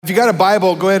you got a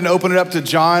Bible, go ahead and open it up to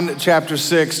John chapter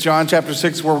 6. John chapter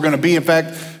 6, where we're going to be. In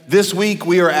fact, this week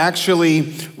we are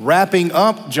actually wrapping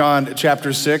up John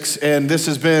chapter 6, and this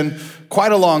has been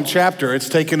quite a long chapter. It's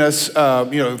taken us,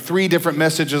 3 different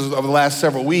messages over the last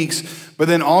several weeks, but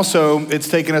then also it's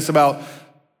taken us about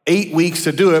 8 weeks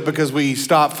to do it because we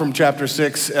stopped from chapter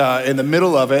 6 in the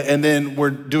middle of it, and then we're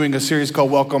doing a series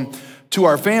called Welcome to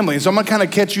Our Family. So I'm gonna kind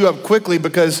of catch you up quickly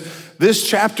because this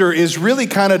chapter is really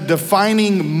kind of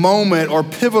defining moment or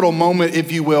pivotal moment,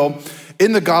 if you will,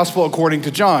 in the gospel according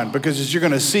to John. Because as you're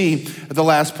gonna see at the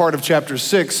last part of chapter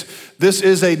 6, this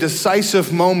is a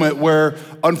decisive moment where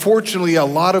unfortunately a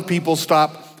lot of people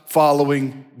stop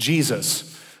following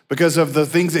Jesus because of the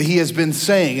things that he has been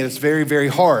saying, and it's very, very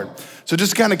hard. So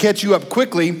just to kind of catch you up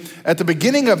quickly, at the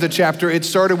beginning of the chapter, it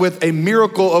started with a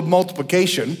miracle of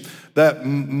multiplication, that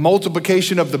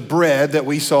multiplication of the bread that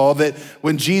we saw, that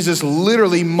when Jesus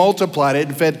literally multiplied it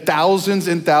and fed thousands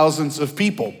and thousands of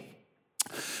people.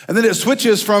 And then it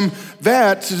switches from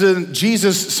that to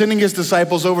Jesus sending his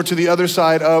disciples over to the other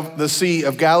side of the Sea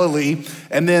of Galilee,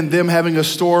 and then them having a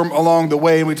storm along the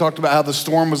way. And we talked about how the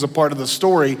storm was a part of the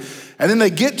story. And then they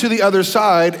get to the other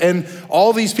side, and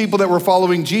all these people that were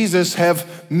following Jesus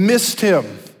have missed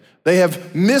him. They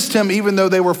have missed him even though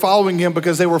they were following him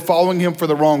because they were following him for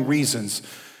the wrong reasons.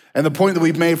 And the point that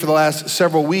we've made for the last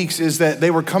several weeks is that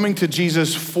they were coming to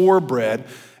Jesus for bread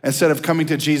instead of coming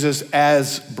to Jesus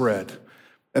as bread.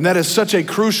 And that is such a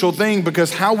crucial thing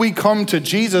because how we come to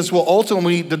Jesus will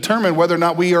ultimately determine whether or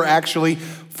not we are actually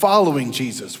following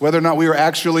Jesus, whether or not we are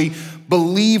actually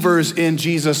believers in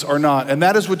Jesus or not. And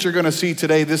that is what you're gonna see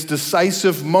today, this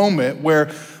decisive moment where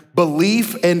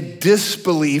belief and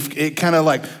disbelief, it kind of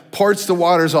like parts the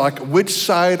waters, like which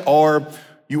side are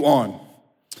you on?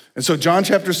 And so John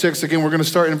chapter 6, again, we're gonna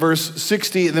start in verse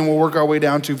 60 and then we'll work our way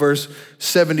down to verse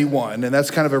 71. And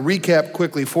that's kind of a recap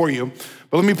quickly for you.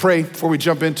 But let me pray before we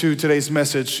jump into today's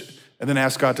message and then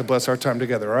ask God to bless our time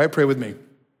together, all right? Pray with me.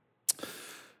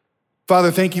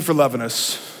 Father, thank you for loving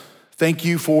us. Thank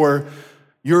you for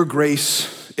your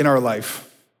grace in our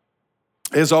life.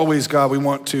 As always, God, we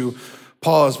want to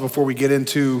pause before we get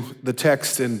into the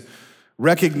text and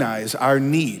recognize our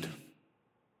need.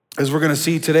 As we're gonna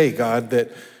see today, God,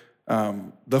 that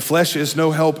the flesh is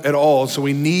no help at all, so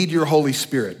we need your Holy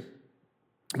Spirit.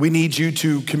 We need you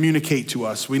to communicate to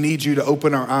us. We need you to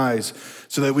open our eyes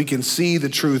so that we can see the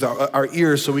truth, our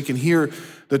ears so we can hear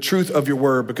the truth of your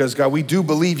word, because God, we do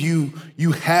believe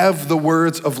you have the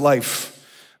words of life.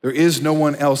 There is no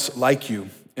one else like you.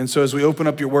 And so as we open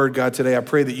up your word, God, today, I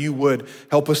pray that you would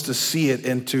help us to see it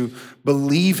and to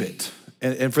believe it.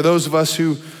 And for those of us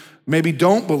who maybe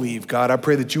don't believe, God, I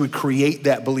pray that you would create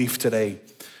that belief today.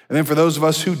 And then for those of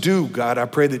us who do, God, I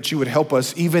pray that you would help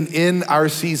us even in our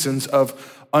seasons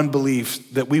of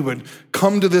unbelief, that we would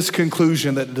come to this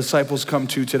conclusion that the disciples come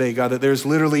to today, God, that there's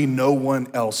literally no one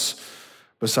else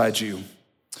besides you.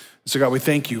 So God, we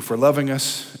thank you for loving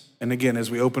us. And again,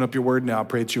 as we open up your word now, I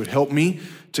pray that you would help me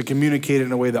to communicate it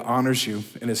in a way that honors you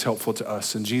and is helpful to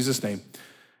us. In Jesus' name,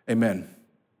 amen.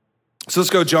 So let's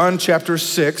go John chapter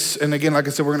 6. And again, like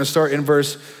I said, we're gonna start in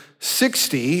verse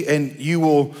 60, and you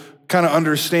will kind of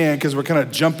understand because we're kind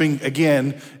of jumping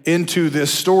again into this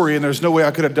story, and there's no way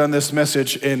I could have done this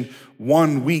message in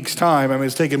 1 week's time. I mean,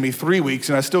 it's taken me 3 weeks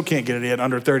and I still can't get it in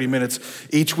under 30 minutes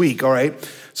each week, all right?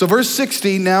 So verse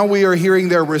 60, now we are hearing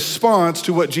their response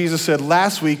to what Jesus said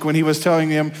last week when he was telling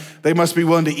them they must be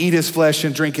willing to eat his flesh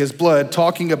and drink his blood,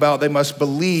 talking about they must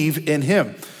believe in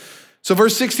him. So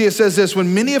verse 60, it says this: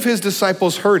 when many of his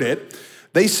disciples heard it,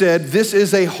 they said, "This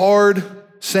is a hard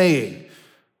saying.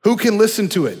 Who can listen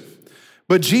to it?"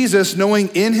 But Jesus, knowing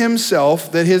in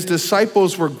himself that his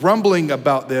disciples were grumbling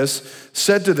about this,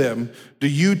 said to them, "Do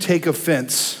you take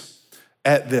offense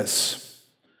at this?"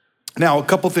 Now, a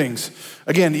couple things.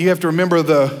 Again, you have to remember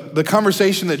the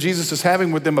conversation that Jesus is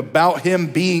having with them about him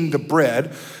being the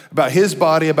bread, about his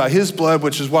body, about his blood,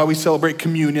 which is why we celebrate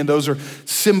communion. Those are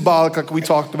symbolic, like we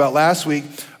talked about last week,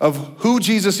 of who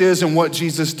Jesus is and what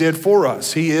Jesus did for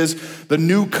us. He is the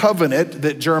new covenant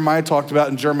that Jeremiah talked about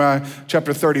in Jeremiah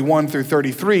chapter 31 through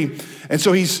 33. And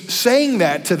so he's saying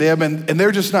that to them, and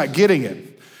they're just not getting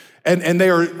it. And they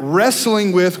are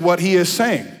wrestling with what he is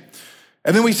saying.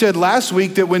 And then we said last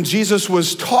week that when Jesus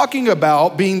was talking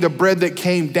about being the bread that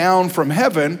came down from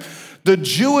heaven, the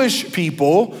Jewish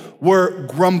people were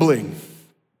grumbling.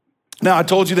 Now, I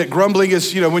told you that grumbling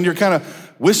is, when you're kind of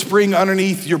whispering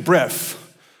underneath your breath.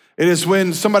 It is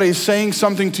when somebody is saying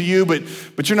something to you,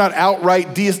 but you're not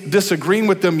outright disagreeing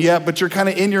with them yet, but you're kind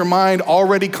of in your mind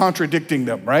already contradicting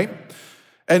them, right?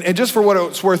 And just for what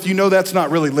it's worth, that's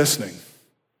not really listening.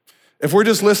 If we're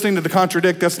just listening to the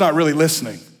contradict, that's not really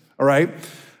listening. all right?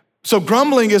 So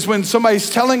grumbling is when somebody's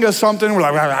telling us something, we're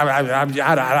like, I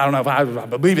don't know if I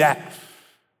believe that,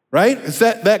 right? It's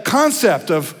that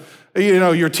concept of,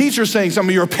 your teacher saying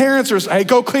something, your parents are saying, hey,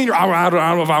 go clean your, I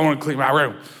don't know if I want to clean my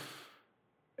room.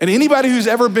 And anybody who's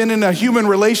ever been in a human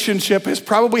relationship has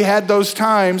probably had those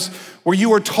times where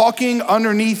you are talking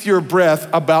underneath your breath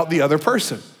about the other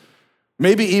person,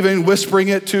 maybe even whispering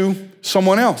it to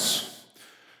someone else.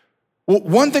 Well,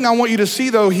 one thing I want you to see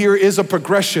though here is a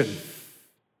progression.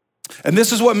 And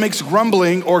this is what makes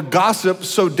grumbling or gossip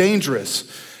so dangerous.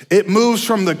 It moves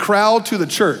from the crowd to the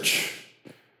church.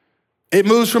 It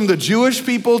moves from the Jewish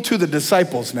people to the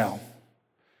disciples now.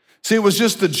 See, it was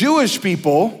just the Jewish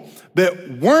people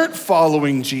that weren't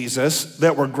following Jesus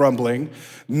that were grumbling.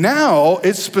 Now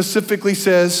it specifically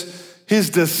says his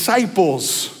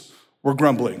disciples were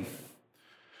grumbling.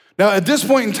 Now at this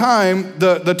point in time,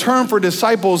 the term for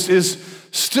disciples is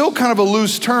still kind of a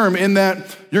loose term in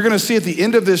that you're gonna see at the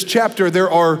end of this chapter, there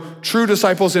are true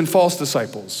disciples and false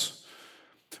disciples.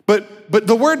 But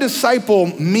the word disciple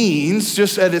means,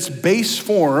 just at its base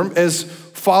form, as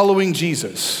following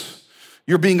Jesus.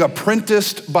 You're being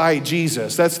apprenticed by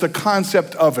Jesus. That's the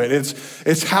concept of it.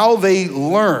 It's how they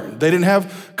learn. They didn't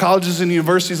have colleges and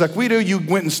universities like we do. You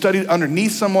went and studied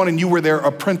underneath someone and you were their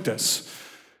apprentice.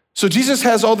 So Jesus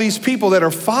has all these people that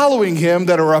are following him,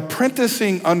 that are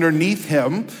apprenticing underneath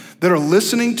him, that are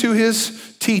listening to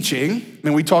his teaching.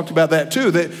 And we talked about that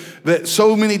too, that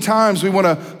so many times we want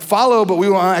to follow, but we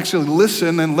want to actually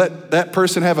listen and let that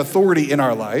person have authority in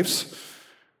our lives.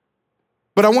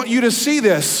 But I want you to see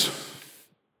this.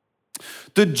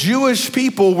 The Jewish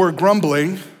people were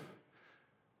grumbling,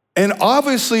 and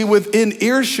obviously within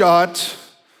earshot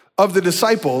of the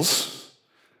disciples.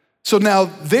 So now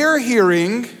they're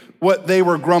hearing what they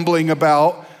were grumbling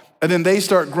about, and then they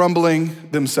start grumbling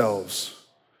themselves.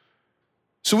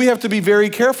 So we have to be very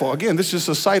careful. Again, this is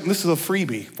this is a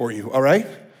freebie for you, all right?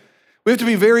 We have to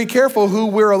be very careful who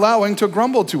we're allowing to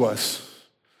grumble to us.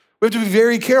 We have to be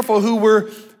very careful who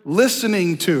we're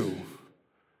listening to.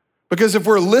 Because if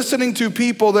we're listening to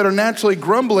people that are naturally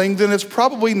grumbling, then it's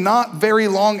probably not very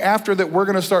long after that we're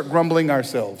gonna start grumbling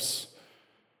ourselves.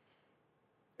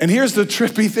 And here's the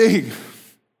trippy thing.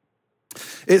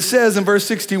 It says in verse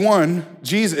 61,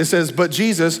 it says, but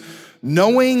Jesus,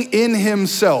 knowing in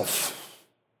himself.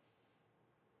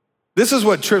 This is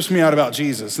what trips me out about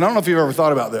Jesus. And I don't know if you've ever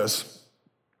thought about this.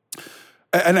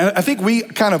 And I think we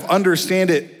kind of understand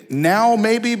it now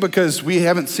maybe because we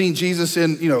haven't seen Jesus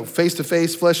in, face to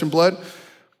face, flesh and blood.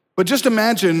 But just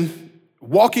imagine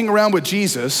walking around with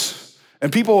Jesus,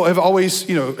 and people have always,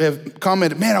 have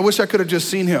commented, man, I wish I could have just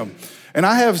seen him. And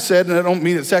I have said, and I don't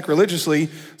mean it sacrilegiously,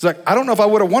 it's like, I don't know if I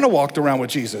would have want to walked around with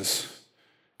Jesus,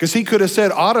 because he could have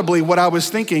said audibly what I was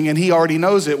thinking, and he already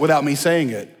knows it without me saying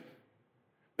it.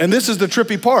 And this is the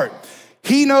trippy part.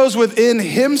 He knows within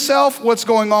himself what's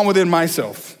going on within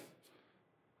myself.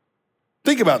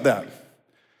 Think about that.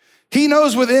 He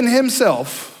knows within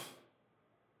himself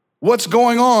what's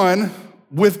going on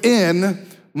within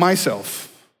myself.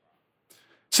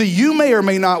 See, you may or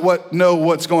may not know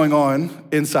what's going on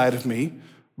inside of me,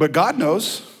 but God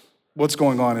knows what's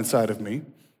going on inside of me.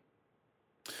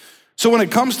 So when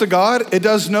it comes to God, it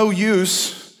does no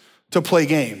use to play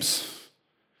games.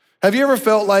 Have you ever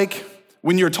felt like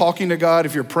when you're talking to God,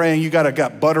 if you're praying, you gotta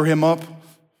butter him up?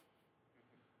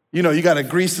 You gotta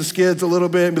grease the skids a little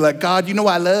bit and be like, God,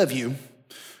 I love you.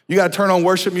 You gotta turn on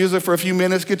worship music for a few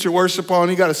minutes, get your worship on,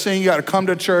 you gotta sing, you gotta come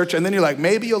to church, and then you're like,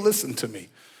 maybe you'll listen to me.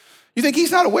 You think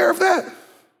he's not aware of that?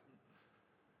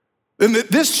 And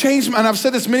this changed, and I've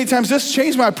said this many times, this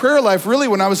changed my prayer life really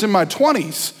when I was in my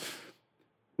 20s.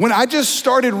 When I just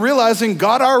started realizing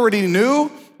God already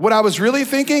knew what I was really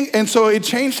thinking, and so it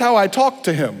changed how I talked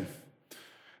to him.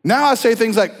 Now I say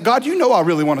things like, God, I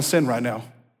really want to sin right now.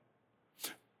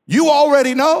 You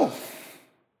already know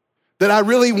that I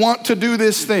really want to do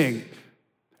this thing.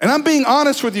 And I'm being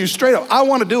honest with you straight up, I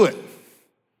want to do it.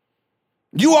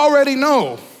 You already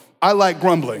know I like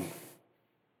grumbling.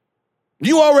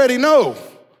 You already know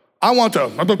I want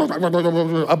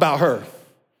to about her.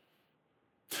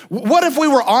 What if we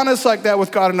were honest like that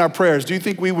with God in our prayers? Do you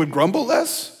think we would grumble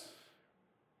less?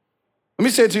 Let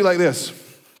me say it to you like this.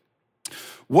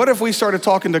 What if we started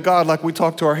talking to God like we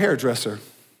talk to our hairdresser?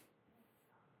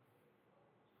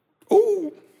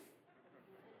 Ooh.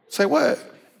 Say what?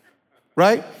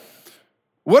 Right?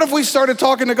 What if we started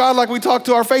talking to God like we talk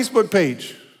to our Facebook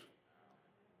page?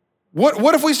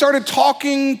 What if we started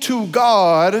talking to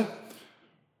God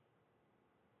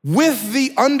with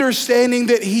the understanding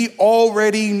that he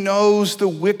already knows the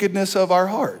wickedness of our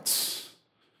hearts?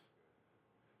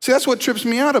 See, that's what trips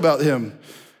me out about him.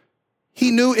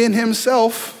 he knew in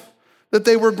himself that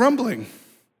they were grumbling.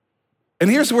 And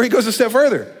here's where he goes a step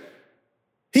further.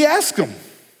 He asked them,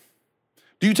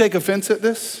 do you take offense at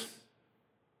this?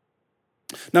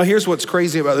 Now, here's what's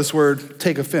crazy about this word,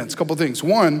 take offense. A couple things.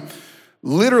 One,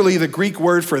 literally the Greek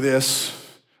word for this,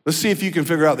 let's see if you can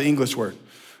figure out the English word.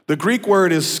 The Greek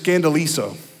word is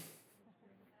scandalizo.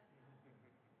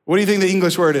 What do you think the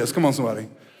English word is? Come on, somebody.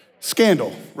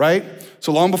 Scandal, right?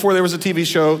 So long before there was a TV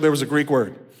show, there was a Greek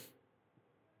word.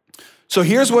 So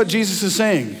here's what Jesus is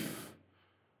saying.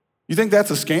 You think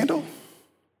that's a scandal?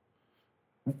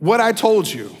 What I told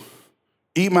you,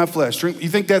 eat my flesh, drink, you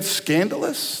think that's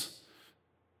scandalous?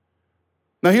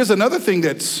 Now, here's another thing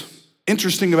that's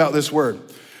interesting about this word.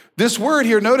 This word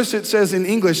here, notice it says in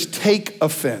English, take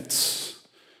offense.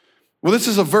 Well, this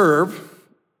is a verb,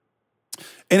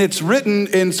 and it's written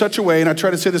in such a way, and I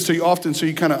try to say this to you often so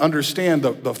you kind of understand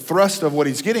the thrust of what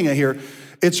he's getting at here.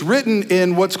 It's written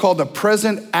in what's called the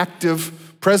present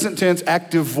tense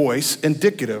active voice,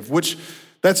 indicative, which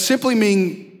that simply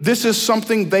means this is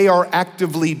something they are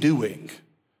actively doing.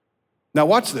 Now,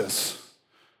 watch this.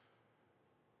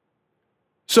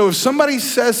 So if somebody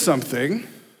says something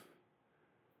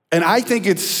and I think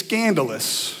it's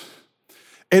scandalous,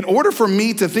 in order for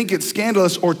me to think it's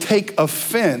scandalous or take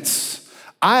offense,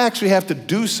 I actually have to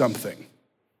do something.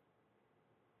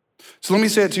 So let me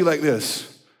say it to you like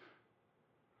this.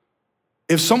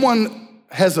 If someone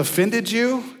has offended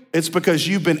you, it's because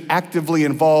you've been actively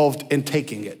involved in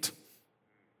taking it.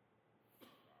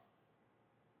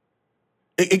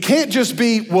 It can't just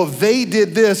be, well, they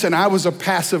did this and I was a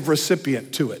passive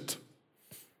recipient to it.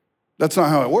 That's not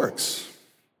how it works.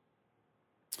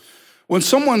 When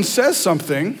someone says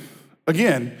something,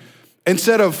 again,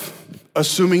 instead of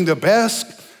assuming the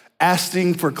best,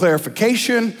 asking for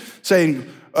clarification,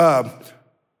 saying,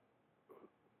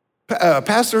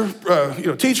 pastor,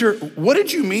 teacher, what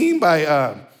did you mean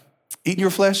by eating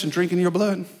your flesh and drinking your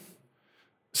blood?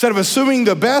 Instead of assuming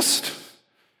the best,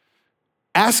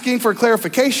 asking for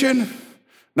clarification,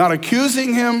 not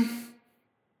accusing him,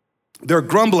 they're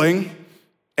grumbling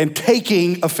and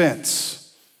taking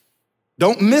offense.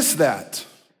 Don't miss that.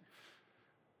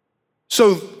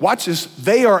 So watch this.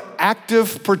 They are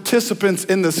active participants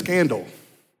in the scandal.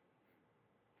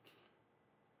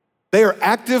 They are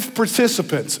active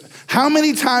participants. How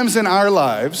many times in our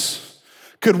lives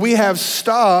could we have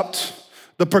stopped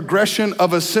the progression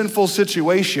of a sinful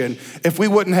situation if we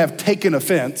wouldn't have taken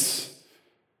offense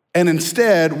and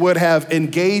instead would have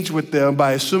engaged with them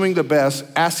by assuming the best,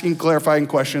 asking clarifying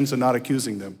questions, and not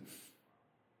accusing them?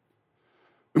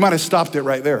 We might have stopped it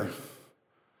right there.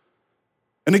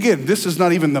 And again, this is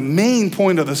not even the main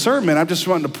point of the sermon. I'm just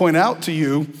wanting to point out to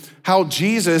you how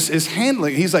Jesus is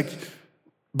handling. He's like,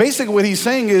 basically what he's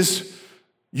saying is,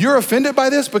 you're offended by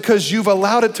this because you've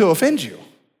allowed it to offend you.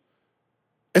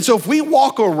 And so if we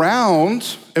walk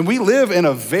around and we live in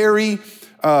a very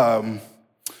kind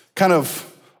of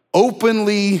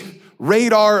openly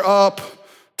radar up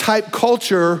type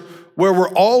culture where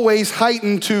we're always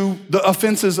heightened to the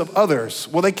offenses of others,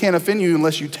 well, they can't offend you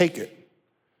unless you take it.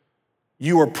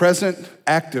 You are present,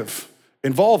 active,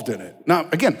 involved in it. Now,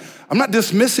 again, I'm not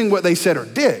dismissing what they said or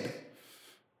did,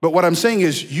 but what I'm saying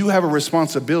is you have a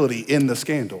responsibility in the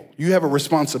scandal. You have a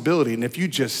responsibility, and if you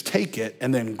just take it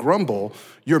and then grumble,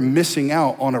 you're missing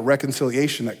out on a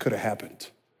reconciliation that could have happened.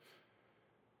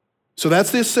 So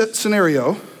that's this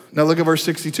scenario. Now look at verse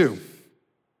 62.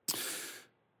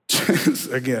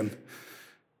 Again,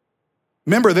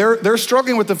 remember, they're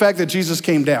struggling with the fact that Jesus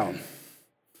came down.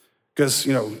 Because,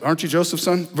 aren't you Joseph's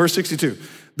son? Verse 62.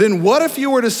 Then what if you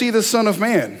were to see the Son of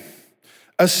Man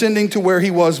ascending to where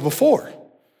he was before?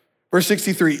 Verse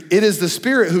 63, it is the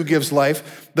Spirit who gives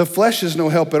life. The flesh is no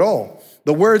help at all.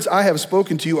 The words I have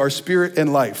spoken to you are spirit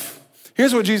and life.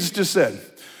 Here's what Jesus just said.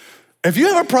 If you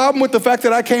have a problem with the fact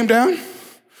that I came down,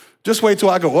 just wait till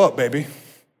I go up, baby.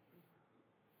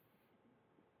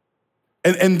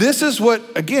 And this is what,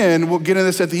 again, we'll get into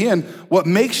this at the end, what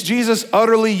makes Jesus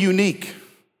utterly unique.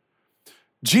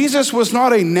 Jesus was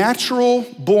not a natural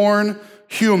born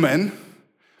human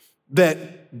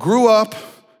that grew up,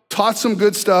 taught some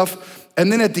good stuff,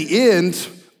 and then at the end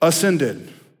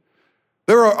ascended.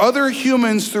 There are other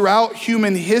humans throughout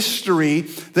human history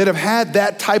that have had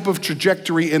that type of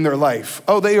trajectory in their life.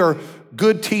 Oh, they are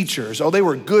good teachers. Oh, they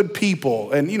were good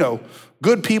people. And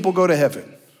good people go to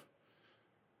heaven.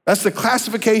 That's the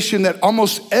classification that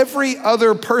almost every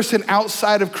other person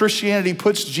outside of Christianity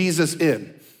puts Jesus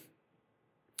in.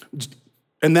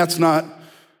 And that's not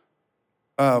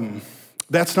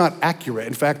accurate.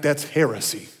 In fact, that's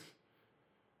heresy.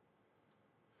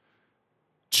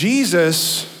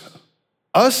 Jesus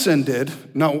ascended,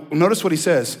 now notice what he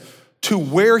says, to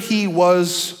where he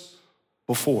was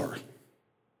before.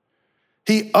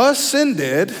 He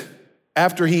ascended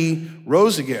after he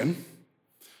rose again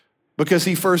because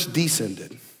he first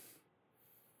descended.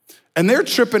 And they're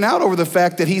tripping out over the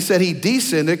fact that he said he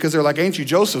descended because they're like, ain't you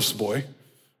Joseph's boy?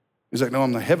 He's like, no,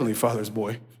 I'm the Heavenly Father's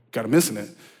boy. Got him missing it.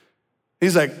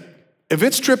 He's like, if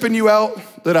it's tripping you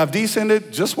out that I've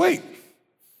descended, just wait.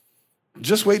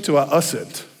 Just wait till I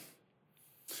ascend.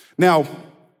 Now,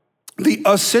 the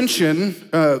ascension,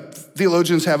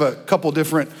 theologians have a couple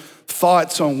different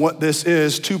thoughts on what this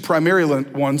is, two primary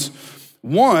ones.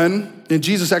 One, and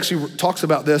Jesus actually talks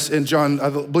about this in John, I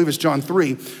believe it's John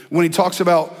 3, when he talks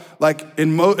about like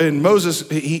in Moses'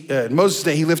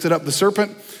 day, he lifted up the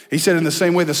serpent. He said in the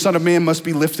same way, the Son of Man must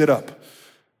be lifted up.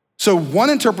 So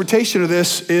one interpretation of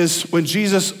this is when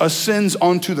Jesus ascends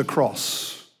onto the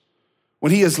cross,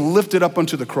 when he is lifted up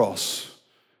onto the cross.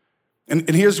 And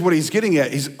here's what he's getting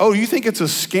at. You think it's a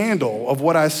scandal of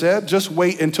what I said? Just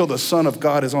wait until the Son of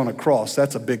God is on a cross.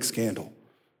 That's a big scandal.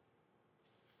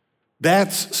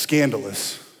 That's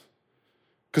scandalous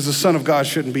because the Son of God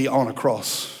shouldn't be on a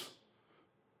cross.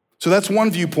 So that's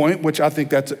one viewpoint, which I think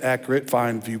that's an accurate,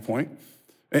 fine viewpoint.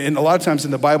 And a lot of times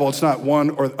in the Bible, it's not one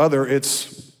or the other,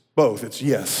 it's both, it's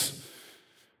yes.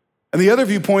 And the other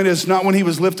viewpoint is not when he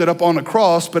was lifted up on the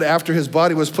cross, but after his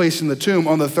body was placed in the tomb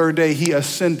on the third day, he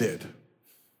ascended.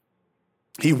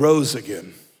 He rose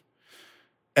again.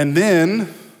 And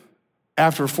then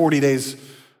after 40 days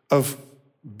of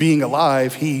being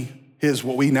alive, his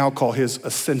what we now call his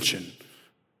ascension.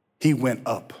 He went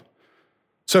up.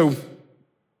 So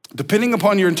depending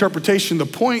upon your interpretation, the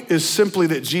point is simply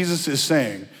that Jesus is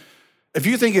saying, if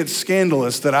you think it's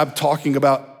scandalous that I'm talking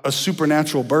about a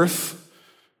supernatural birth,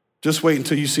 just wait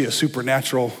until you see a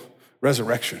supernatural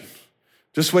resurrection.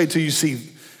 Just wait till you see,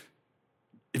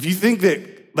 if you think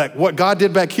that like what God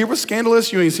did back here was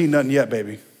scandalous, you ain't seen nothing yet,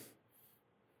 baby.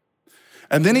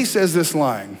 And then he says this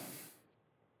line,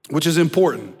 which is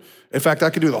important. In fact, I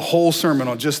could do the whole sermon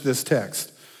on just this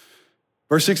text.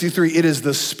 Verse 63, it is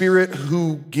the Spirit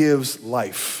who gives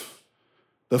life.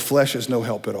 The flesh is no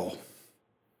help at all.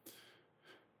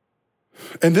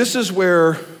 And this is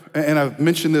where, and I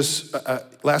mentioned this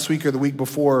last week or the week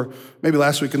before, maybe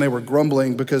last week, and they were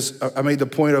grumbling because I made the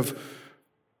point of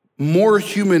more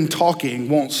human talking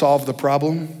won't solve the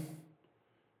problem.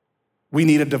 We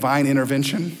need a divine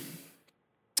intervention.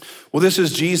 Well, this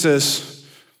is Jesus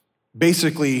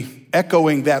basically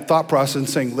echoing that thought process and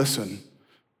saying, listen,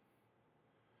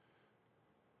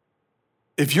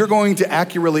 if you're going to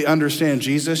accurately understand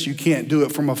Jesus, you can't do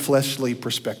it from a fleshly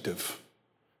perspective.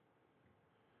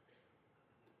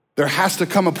 There has to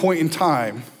come a point in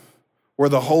time where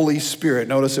the Holy Spirit,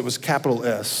 notice it was capital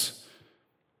S,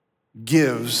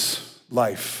 gives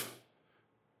life.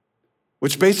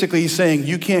 Which basically he's saying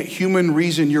you can't human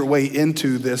reason your way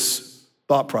into this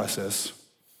thought process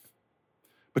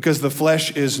because the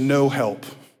flesh is no help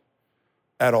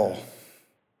at all.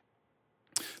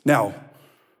 Now,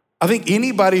 I think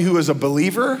anybody who is a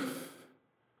believer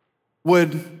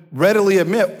would readily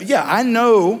admit, yeah, I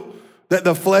know that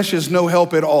the flesh is no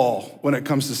help at all when it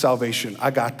comes to salvation.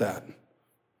 I got that.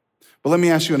 But let me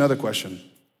ask you another question.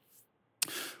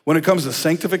 When it comes to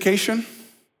sanctification,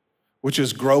 which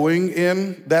is growing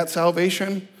in that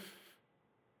salvation,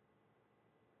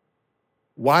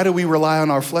 why do we rely on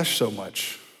our flesh so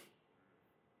much?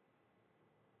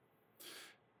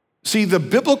 See, the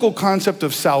biblical concept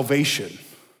of salvation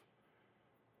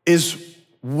is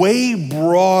way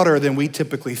broader than we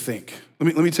typically think.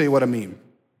 Let me tell you what I mean.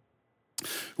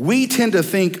 We tend to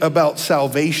think about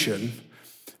salvation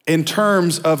in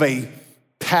terms of a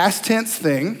past tense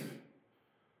thing.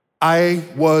 I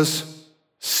was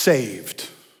saved.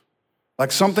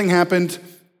 Like something happened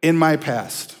in my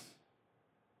past.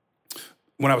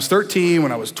 When I was 13,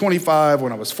 when I was 25,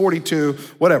 when I was 42,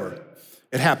 whatever,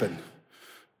 it happened.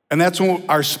 And that's when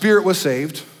our spirit was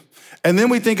saved. And then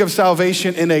we think of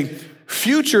salvation in a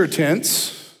future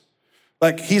tense,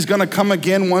 like he's gonna come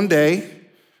again one day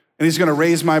and he's gonna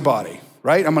raise my body,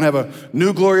 right? I'm gonna have a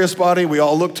new glorious body. We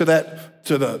all look to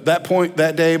that point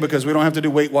that day because we don't have to do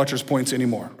Weight Watchers points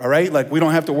anymore, all right? Like we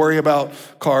don't have to worry about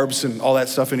carbs and all that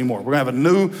stuff anymore. We're gonna have a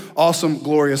new, awesome,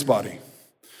 glorious body.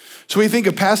 So we think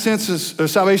of past tense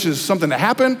as salvation as something that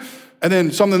happened and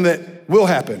then something that will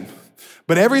happen.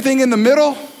 But everything in the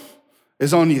middle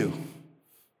is on you.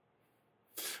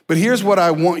 But here's what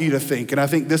I want you to think, and I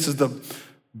think this is the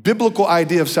biblical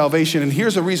idea of salvation, and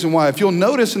here's the reason why. If you'll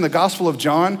notice in the Gospel of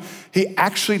John, he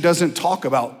actually doesn't talk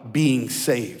about being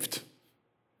saved.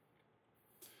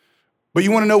 But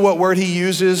you wanna know what word he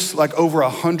uses like over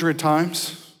 100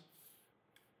 times?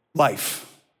 life.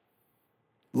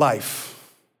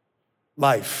 Life.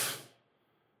 Life.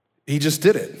 He just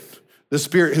did it. The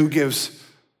Spirit who gives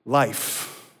life.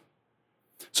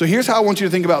 So here's how I want you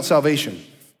to think about salvation.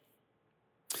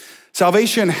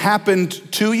 Salvation happened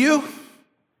to you.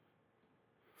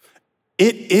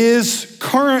 It is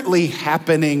currently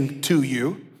happening to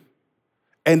you,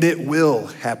 and it will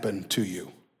happen to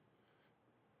you.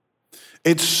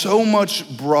 It's so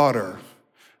much broader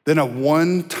than a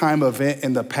one-time event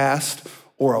in the past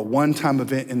or a one-time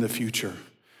event in the future.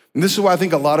 And this is why I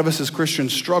think a lot of us as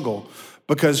Christians struggle,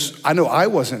 because I know I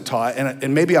wasn't taught,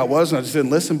 and maybe I was and I just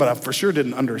didn't listen, but I for sure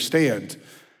didn't understand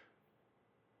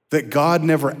that God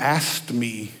never asked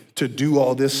me to do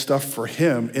all this stuff for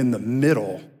him in the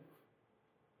middle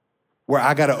where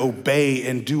I gotta obey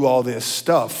and do all this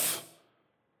stuff.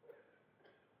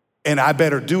 And I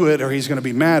better do it or he's gonna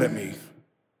be mad at me.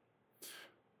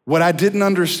 What I didn't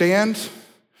understand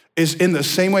is in the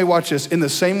same way, watch this, in the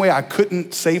same way I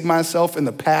couldn't save myself in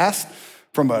the past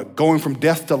from going from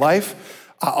death to life,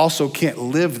 I also can't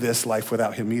live this life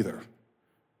without him either.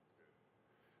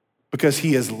 Because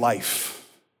he is life.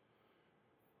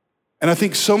 And I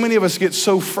think so many of us get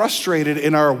so frustrated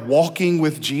in our walking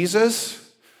with Jesus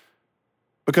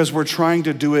because we're trying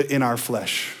to do it in our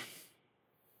flesh.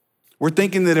 We're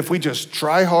thinking that if we just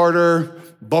try harder,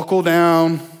 buckle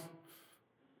down,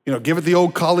 give it the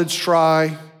old college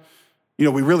try, we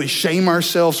really shame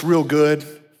ourselves real good,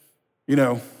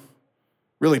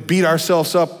 really beat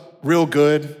ourselves up real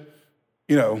good,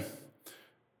 instead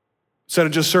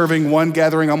of just serving one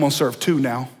gathering, I'm gonna serve 2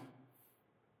 now.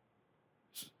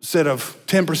 Instead of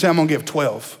 10%, I'm gonna give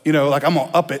 12. I'm gonna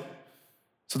up it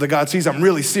so that God sees I'm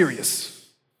really serious.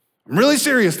 I'm really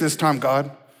serious this time,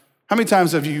 God. How many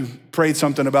times have you prayed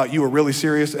something about you were really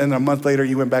serious and then a month later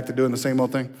you went back to doing the same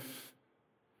old thing?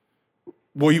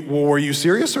 Were you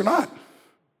serious or not?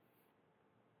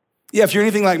 Yeah, if you're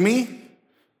anything like me,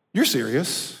 you're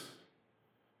serious.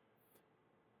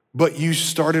 But you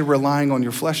started relying on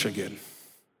your flesh again.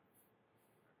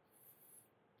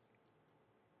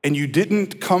 And you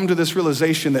didn't come to this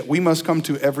realization that we must come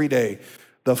to every day.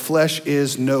 The flesh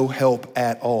is no help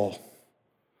at all.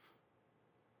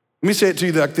 Let me say it to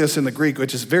you like this in the Greek,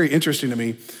 which is very interesting to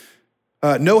me.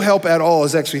 No help at all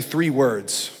is actually 3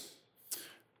 words.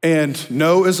 And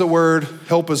no is a word,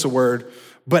 help is a word,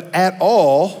 but at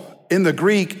all in the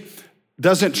Greek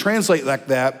doesn't translate like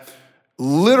that.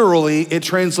 Literally, it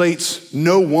translates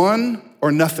no one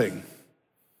or nothing.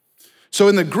 So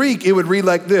in the Greek, it would read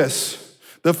like this: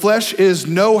 the flesh is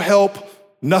no help,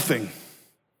 nothing.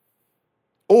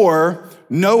 Or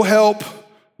no help,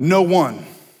 no one.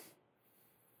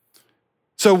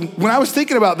 So when I was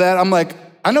thinking about that, I'm like,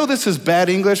 I know this is bad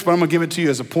English, but I'm gonna give it to you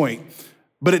as a point.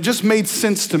 But it just made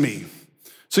sense to me.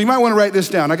 So you might wanna write this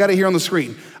down. I got it here on the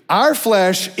screen. Our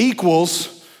flesh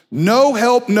equals no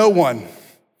help, no one.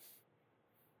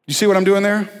 You see what I'm doing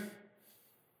there?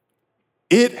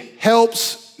 It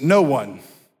helps no one.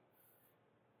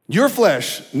 Your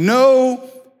flesh, no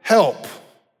help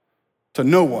to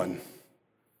no one.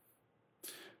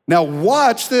 Now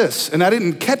watch this, and I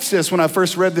didn't catch this when I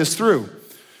first read this through.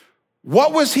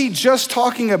 What was he just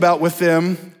talking about with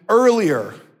them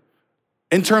earlier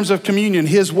in terms of communion?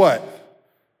 His what?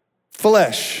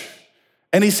 Flesh.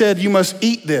 And he said, you must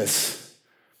eat this.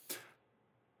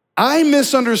 I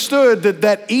misunderstood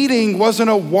that eating wasn't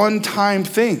a one-time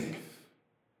thing.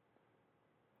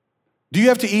 Do you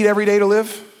have to eat every day to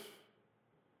live?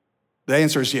 The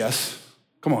answer is yes.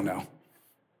 Come on now.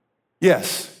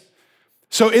 Yes.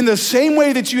 So in the same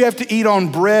way that you have to eat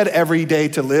on bread every day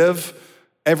to live,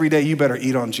 every day you better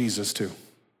eat on Jesus too.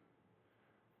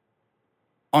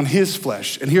 On his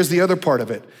flesh. And here's the other part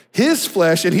of it. His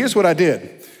flesh, and here's what I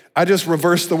did. I just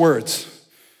reversed the words.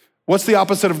 What's the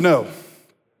opposite of no?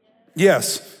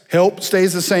 Yes. Help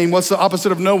stays the same. What's the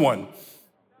opposite of no one?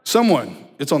 Someone.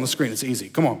 It's on the screen. It's easy.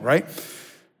 Come on, right?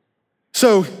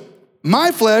 So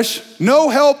my flesh, no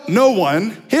help, no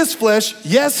one. His flesh,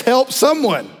 yes, help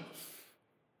someone.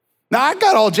 Now I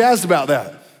got all jazzed about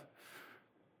that.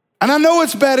 And I know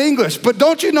it's bad English, but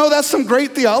don't you know that's some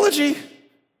great theology?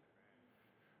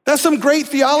 That's some great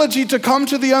theology to come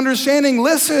to the understanding.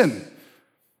 Listen,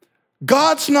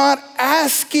 God's not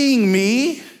asking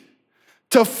me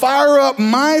to fire up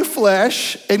my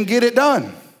flesh and get it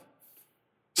done.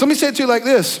 So let me say it to you like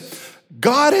this.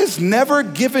 God has never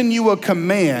given you a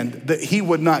command that he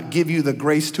would not give you the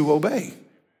grace to obey.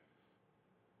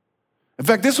 In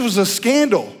fact, this was a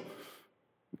scandal.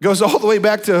 It goes all the way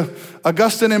back to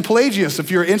Augustine and Pelagius, if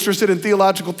you're interested in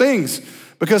theological things.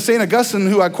 Because St. Augustine,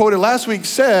 who I quoted last week,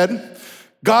 said,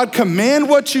 God, command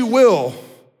what you will,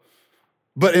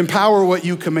 but empower what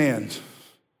you command.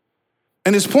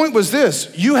 And his point was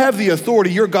this: you have the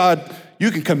authority, you're God,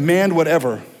 you can command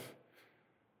whatever.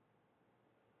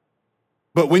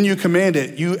 But when you command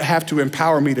it, you have to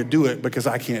empower me to do it because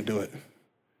I can't do it.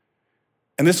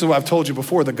 And this is what I've told you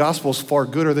before, the gospel is far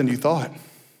gooder than you thought.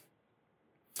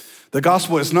 The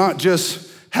gospel is not just,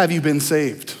 have you been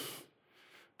saved?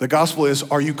 The gospel is,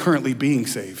 are you currently being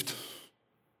saved?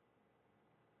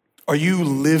 Are you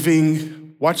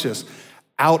living, watch this,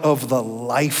 out of the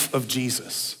life of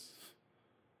Jesus?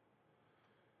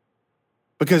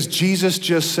 Because Jesus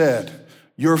just said,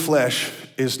 your flesh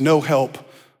is no help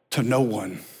to no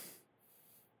one.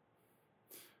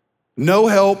 No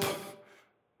help,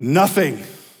 nothing.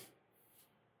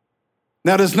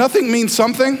 Now, does nothing mean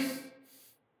something?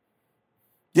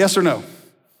 Yes or no?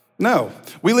 No.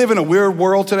 We live in a weird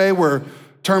world today where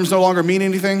terms no longer mean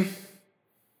anything.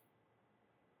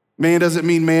 Man doesn't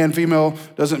mean man, female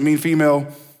doesn't mean female.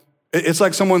 It's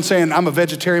like someone saying, I'm a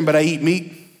vegetarian, but I eat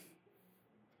meat.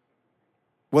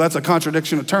 Well, that's a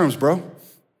contradiction of terms, bro.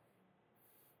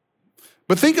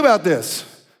 But think about this.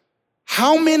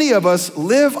 How many of us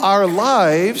live our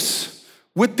lives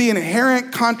with the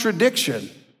inherent contradiction?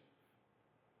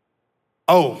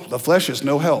 Oh, the flesh is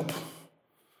no help.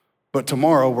 But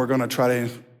tomorrow we're gonna try to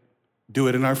do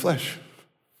it in our flesh.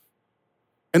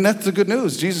 And that's the good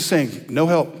news. Jesus is saying, no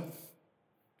help.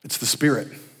 It's the Spirit.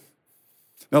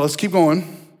 Now let's keep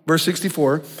going. Verse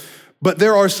 64. But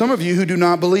there are some of you who do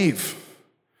not believe.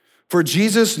 For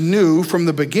Jesus knew from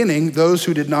the beginning those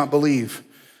who did not believe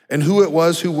and who it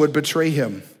was who would betray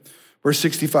him. Verse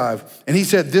 65. And he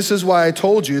said, this is why I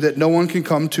told you that no one can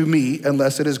come to me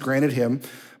unless it is granted him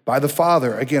by the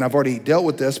Father. Again, I've already dealt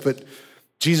with this, but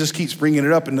Jesus keeps bringing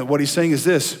it up. And what he's saying is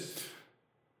this: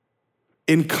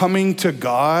 in coming to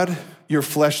God, your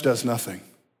flesh does nothing.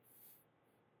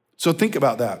 So think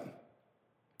about that.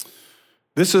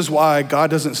 This is why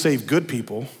God doesn't save good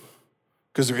people,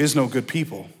 because there is no good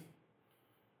people.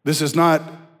 This is not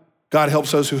God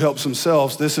helps those who helps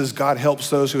themselves. This is God helps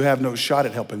those who have no shot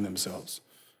at helping themselves.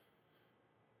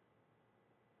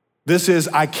 This is,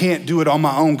 I can't do it on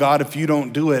my own. God, if you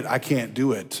don't do it, I can't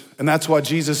do it. And that's why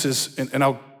Jesus is, and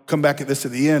I'll come back at this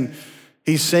at the end,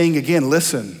 he's saying again,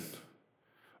 listen,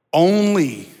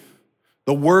 only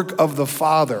the work of the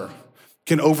Father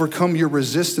can overcome your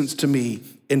resistance to me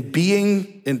in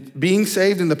being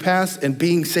saved in the past and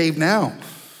being saved now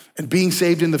and being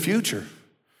saved in the future.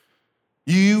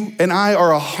 You and I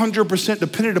are 100%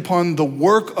 dependent upon the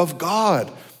work of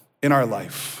God in our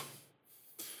life.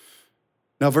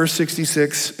 Now, verse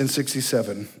 66 and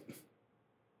 67.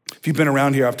 If you've been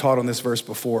around here, I've taught on this verse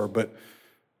before, but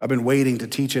I've been waiting to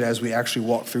teach it as we actually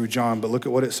walk through John. But look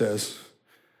at what it says.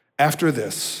 After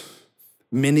this,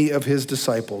 many of his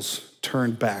disciples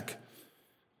turned back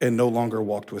and no longer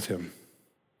walked with him.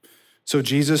 So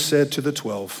Jesus said to the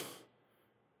 12,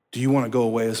 do you want to go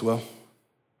away as well?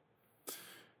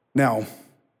 Now,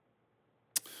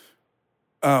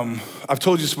 I've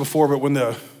told you this before, but when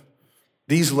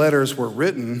these letters were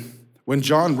written, when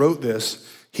John wrote this,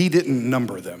 he didn't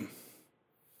number them.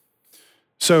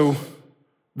 So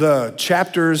the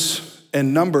chapters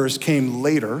and numbers came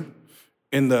later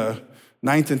in the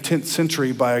 9th and 10th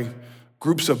century by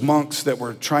groups of monks that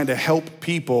were trying to help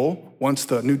people once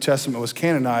the New Testament was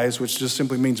canonized, which just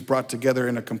simply means brought together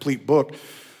in a complete book,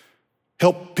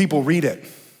 help people read it.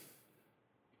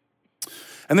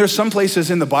 And there's some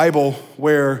places in the Bible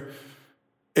where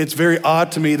it's very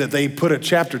odd to me that they put a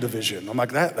chapter division. I'm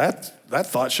like, that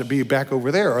thought should be back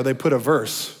over there, or they put a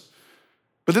verse.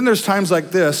 But then there's times like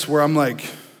this where I'm like,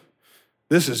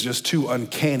 this is just too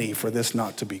uncanny for this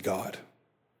not to be God.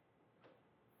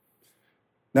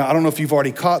 Now, I don't know if you've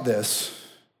already caught this,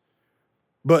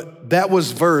 but that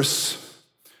was verse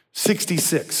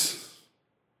 66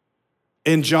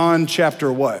 in John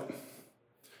chapter what?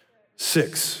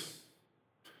 6.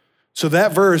 So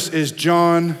that verse is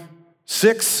John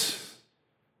 6,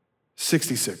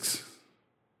 66.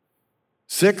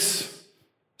 6,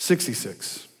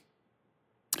 66.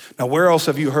 Now, where else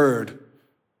have you heard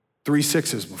 3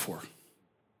 6s before?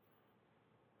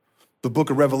 The book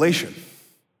of Revelation,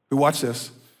 who watch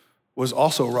this, was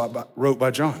also wrote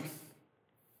by John.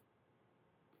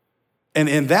 And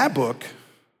in that book,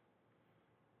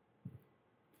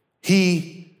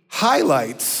 he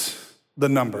highlights the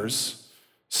numbers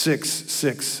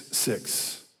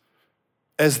 666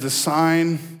 as the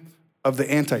sign of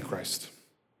the Antichrist.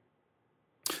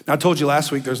 Now, I told you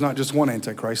last week there's not just one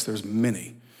Antichrist, there's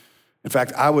many. In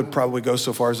fact, I would probably go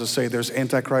so far as to say there's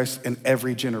Antichrist in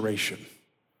every generation.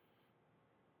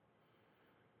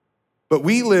 But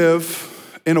we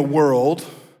live in a world,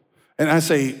 And I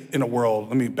say in a world,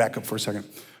 let me back up for a second.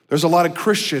 There's a lot of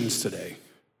Christians today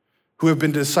who have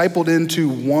been discipled into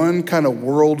one kind of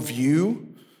worldview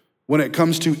when it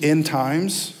comes to end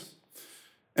times.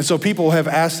 And so people have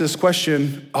asked this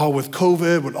question, with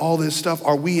COVID, with all this stuff,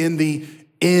 are we in the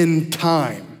end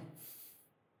time?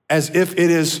 As if it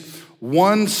is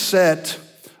one set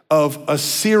of a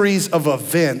series of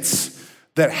events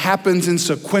that happens in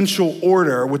sequential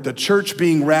order, with the church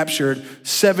being raptured,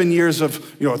 7 years of,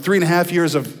 3.5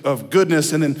 years of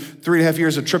goodness, and then 3.5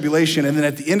 years of tribulation. And then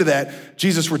at the end of that,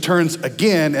 Jesus returns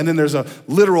again, and then there's a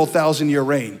literal 1,000-year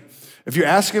reign. If you're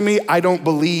asking me, I don't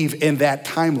believe in that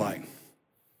timeline.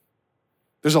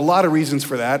 There's a lot of reasons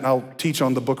for that, and I'll teach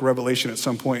on the book of Revelation at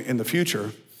some point in the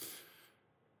future.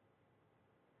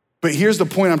 But here's the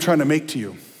point I'm trying to make to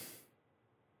you.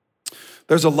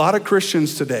 There's a lot of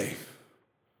Christians today,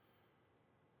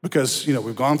 because,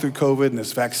 we've gone through COVID and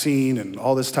this vaccine and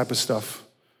all this type of stuff.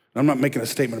 I'm not making a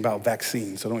statement about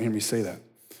vaccines, so don't hear me say that.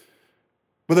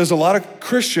 But there's a lot of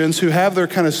Christians who have their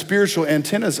kind of spiritual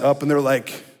antennas up, and they're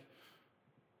like,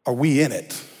 are we in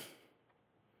it?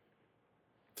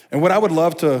 And what I would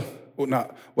love to,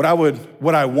 what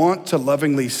I want to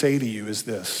lovingly say to you is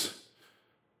this.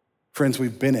 Friends,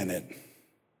 we've been in it.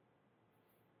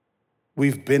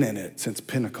 We've been in it since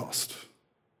Pentecost.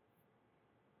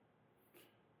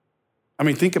 I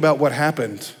mean, think about what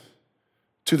happened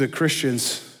to the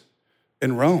Christians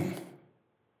in Rome.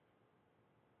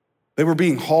 They were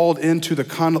being hauled into the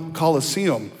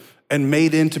Colosseum and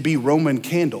made in to be Roman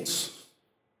candles,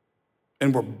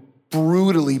 and were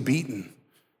brutally beaten.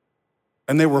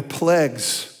 And there were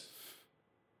plagues.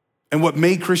 And what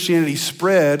made Christianity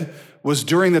spread was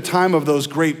during the time of those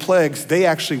great plagues, they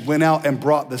actually went out and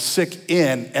brought the sick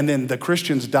in, and then the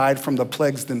Christians died from the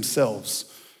plagues themselves.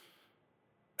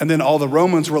 And then all the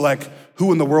Romans were like,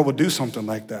 who in the world would do something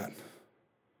like that?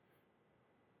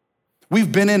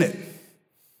 We've been in it.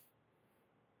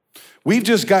 We've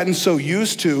just gotten so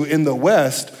used to, in the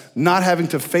West, not having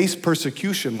to face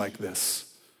persecution like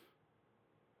this.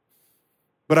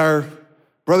 But our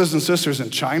brothers and sisters in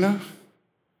China,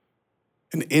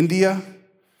 in India,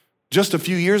 just a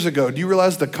few years ago, do you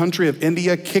realize the country of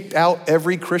India kicked out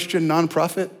every Christian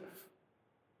nonprofit?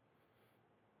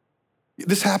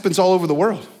 This happens all over the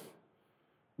world.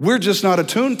 We're just not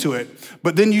attuned to it.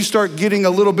 But then you start getting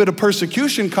a little bit of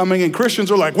persecution coming, and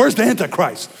Christians are like, where's the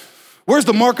Antichrist? Where's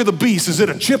the mark of the beast? Is it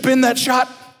a chip in that shot?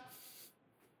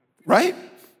 Right?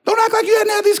 Don't act like you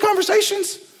hadn't had these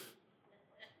conversations.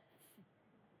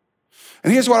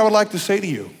 And here's what I would like to say to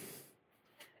you.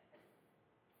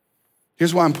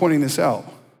 Here's why I'm pointing this out.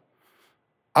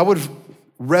 I would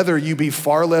rather you be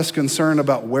far less concerned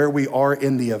about where we are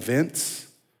in the events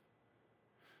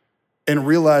and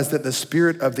realize that the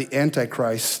spirit of the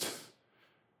Antichrist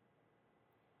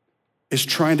is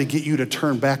trying to get you to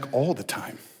turn back all the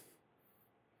time.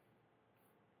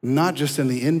 Not just in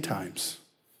the end times.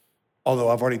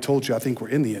 Although I've already told you, I think we're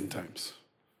in the end times.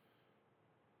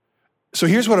 So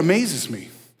here's what amazes me.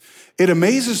 It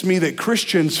amazes me that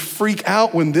Christians freak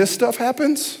out when this stuff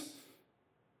happens.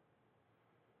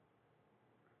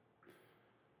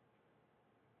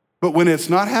 But when it's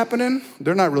not happening,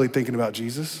 they're not really thinking about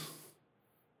Jesus.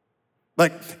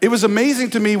 Like, it was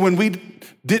amazing to me when we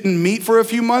didn't meet for a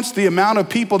few months, the amount of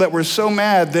people that were so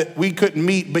mad that we couldn't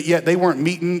meet, but yet they weren't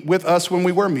meeting with us when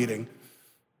we were meeting.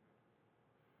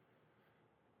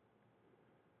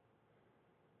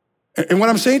 And what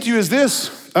I'm saying to you is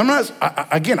this. I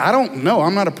don't know.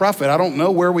 I'm not a prophet. I don't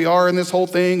know where we are in this whole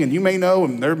thing, and you may know,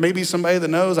 and there may be somebody that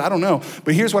knows. I don't know.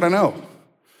 But here's what I know.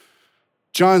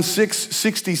 John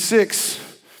 6:66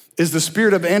 is the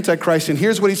spirit of Antichrist, and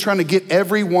here's what he's trying to get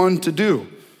everyone to do.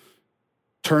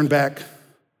 Turn back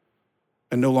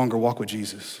and no longer walk with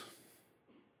Jesus.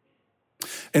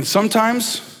 And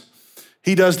sometimes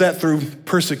he does that through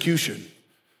persecution.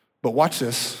 But watch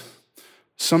this.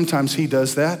 Sometimes he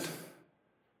does that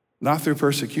not through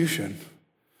persecution,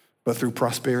 but through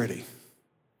prosperity.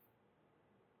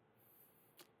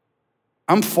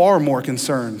 I'm far more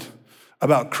concerned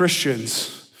about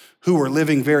Christians who are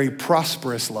living very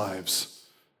prosperous lives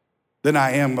than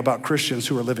I am about Christians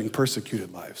who are living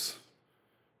persecuted lives.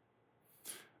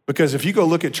 Because if you go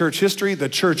look at church history, the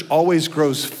church always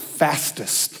grows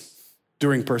fastest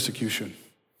during persecution.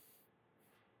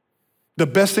 The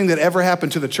best thing that ever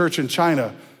happened to the church in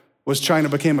China was China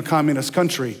became a communist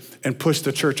country and pushed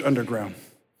the church underground.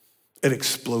 It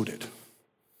exploded.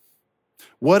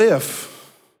 What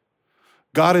if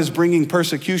God is bringing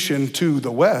persecution to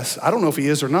the West? I don't know if he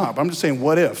is or not, but I'm just saying,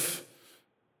 what if?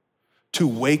 To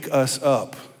wake us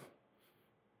up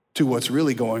to what's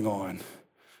really going on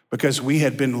because we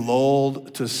had been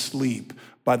lulled to sleep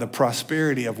by the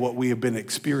prosperity of what we have been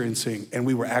experiencing, and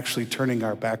we were actually turning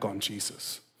our back on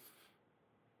Jesus.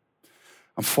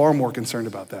 I'm far more concerned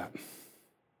about that.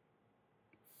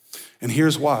 And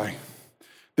here's why.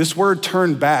 This word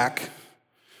turn back,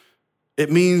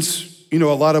 it means, a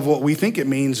lot of what we think it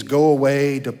means, go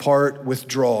away, depart,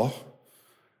 withdraw.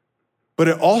 But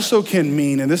it also can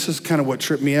mean, and this is kind of what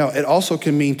tripped me out, it also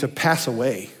can mean to pass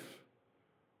away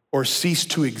or cease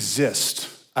to exist,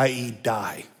 i.e.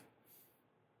 die.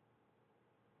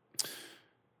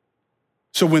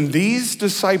 So when these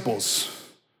disciples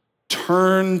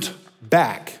turned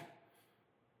back,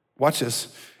 watch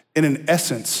this, in an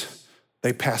essence,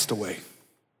 they passed away.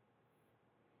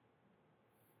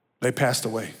 They passed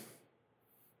away.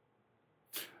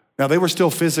 Now, they were still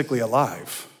physically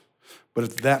alive, but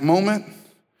at that moment,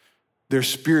 their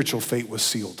spiritual fate was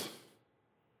sealed.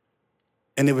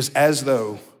 And it was as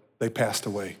though they passed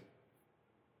away.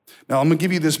 Now, I'm gonna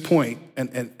give you this point,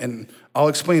 and I'll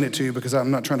explain it to you because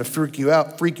I'm not trying to freak you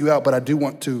out, but I do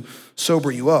want to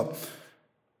sober you up.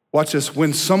 Watch this.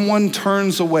 When someone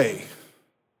turns away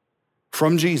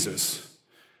from Jesus,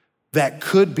 that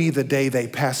could be the day they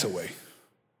pass away.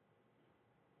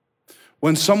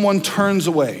 When someone turns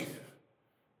away,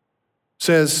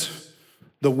 says,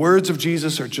 the words of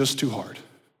Jesus are just too hard.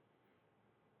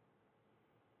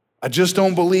 I just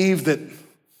don't believe that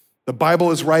the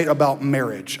Bible is right about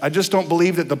marriage. I just don't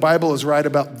believe that the Bible is right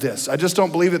about this. I just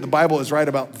don't believe that the Bible is right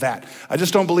about that. I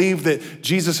just don't believe that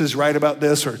Jesus is right about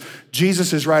this or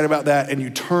Jesus is right about that, and you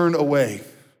turn away.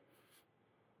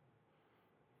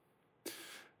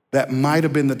 That might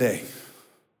have been the day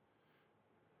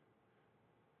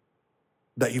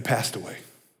that you passed away.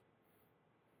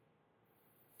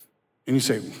 And you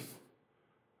say,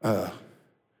 were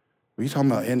you talking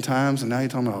about end times and now you're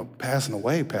talking about passing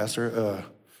away, Pastor?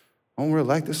 I don't really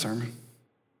like this sermon.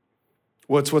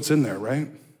 Well, it's what's in there, right?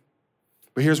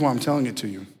 But here's why I'm telling it to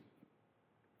you.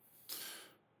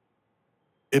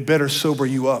 It better sober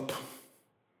you up.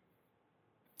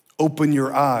 Open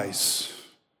your eyes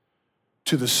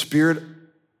to the spirit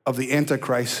of the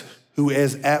Antichrist who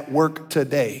is at work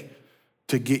today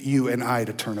to get you and I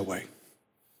to turn away.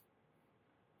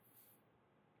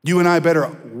 You and I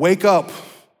better wake up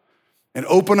and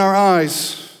open our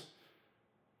eyes.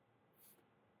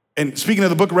 And speaking of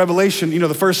the book of Revelation,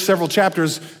 the first several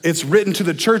chapters, it's written to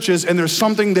the churches, and there's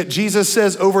something that Jesus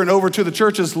says over and over to the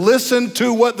churches. Listen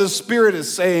to what the Spirit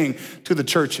is saying to the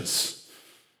churches.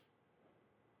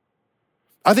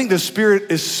 I think the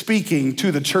Spirit is speaking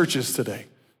to the churches today.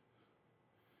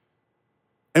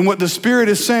 And what the Spirit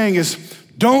is saying is,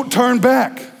 don't turn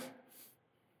back.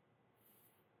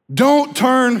 Don't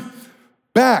turn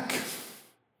back.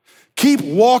 Keep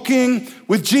walking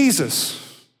with Jesus.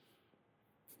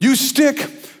 You stick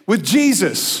with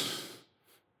Jesus.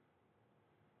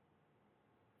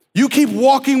 You keep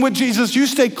walking with Jesus. You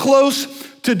stay close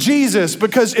to Jesus,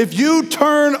 because if you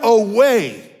turn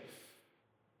away,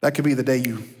 that could be the day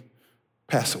you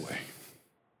pass away.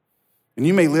 And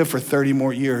you may live for 30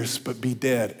 more years, but be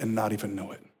dead and not even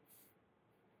know it.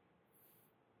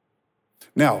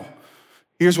 Now,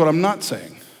 here's what I'm not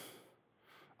saying.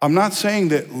 I'm not saying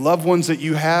that loved ones that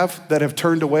you have that have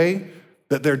turned away,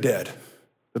 that they're dead,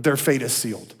 that their fate is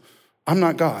sealed. I'm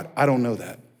not God. I don't know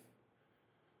that.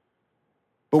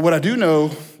 But what I do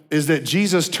know is that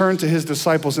Jesus turned to his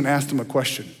disciples and asked them a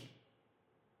question.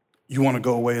 You want to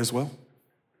go away as well?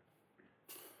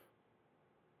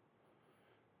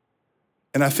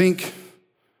 And I think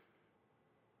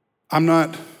I'm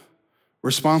not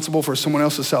responsible for someone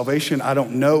else's salvation. I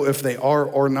don't know if they are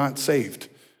or not saved.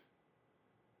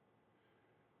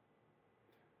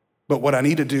 But what I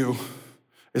need to do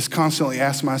is constantly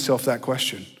ask myself that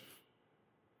question.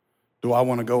 Do I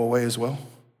want to go away as well?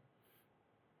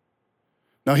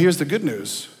 Now, here's the good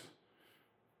news.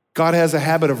 God has a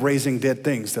habit of raising dead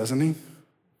things, doesn't he?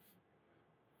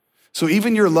 So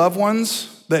even your loved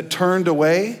ones that turned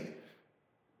away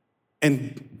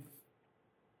and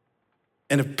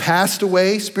have passed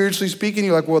away, spiritually speaking,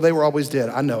 you're like, well, they were always dead.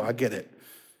 I know, I get it.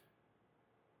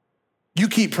 You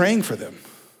keep praying for them.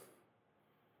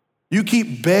 You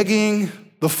keep begging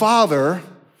the Father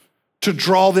to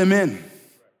draw them in.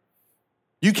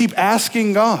 You keep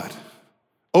asking God,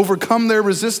 overcome their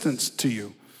resistance to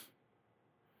you.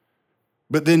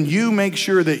 But then you make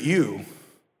sure that you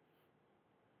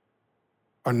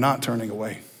are not turning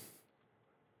away,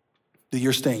 that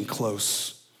you're staying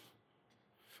close.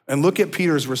 And look at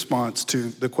Peter's response to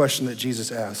the question that Jesus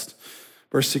asked.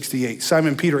 Verse 68,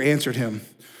 Simon Peter answered him,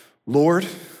 Lord,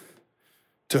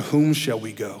 to whom shall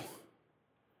we go?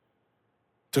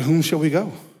 To whom shall we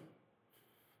go?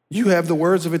 You have the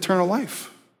words of eternal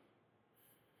life.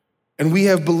 And we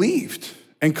have believed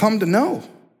and come to know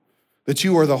that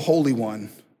you are the Holy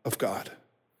One of God.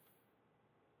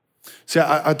 See,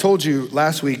 I told you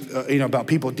last week, about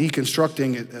people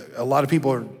deconstructing. A lot of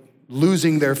people are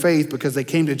losing their faith because they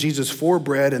came to Jesus for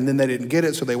bread and then they didn't get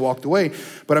it, so they walked away.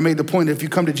 But I made the point that if you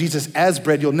come to Jesus as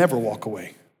bread, you'll never walk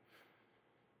away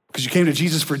because you came to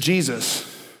Jesus for Jesus.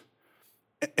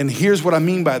 And here's what I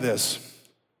mean by this.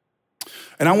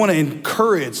 And I want to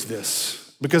encourage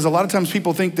this because a lot of times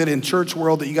people think that in church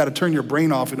world that you got to turn your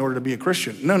brain off in order to be a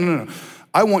Christian. No.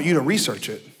 I want you to research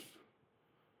it.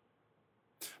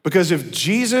 Because if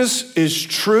Jesus is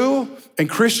true and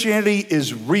Christianity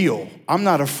is real, I'm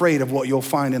not afraid of what you'll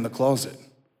find in the closet.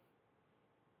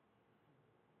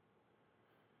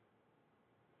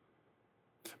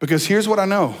 Because here's what I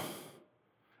know.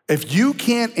 If you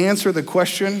can't answer the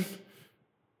question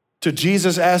to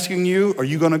Jesus asking you, are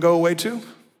you going to go away too?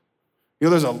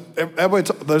 There's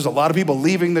a lot of people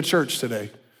leaving the church today.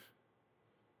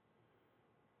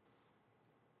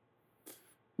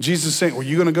 Jesus is saying, are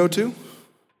you going to go too?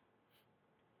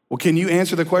 Well, can you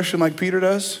answer the question like Peter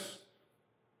does?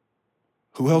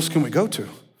 Who else can we go to?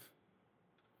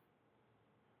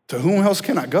 To whom else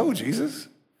can I go, Jesus?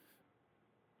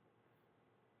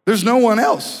 There's no one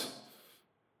else.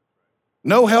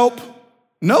 No help,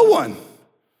 no one.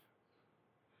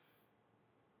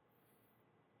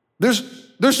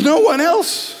 There's no one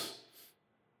else.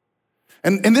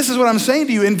 And this is what I'm saying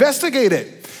to you, investigate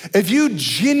it. If you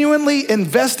genuinely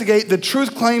investigate the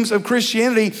truth claims of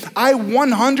Christianity, I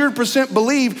 100%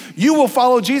 believe you will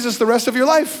follow Jesus the rest of your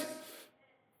life.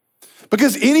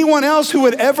 Because anyone else who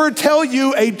would ever tell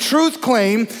you a truth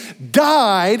claim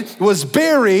died, was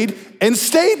buried, and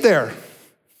stayed there.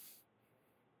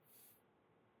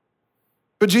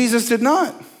 But Jesus did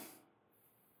not.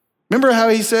 Remember how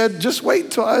he said, just wait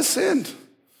till I ascend.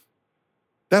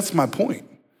 That's my point.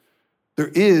 There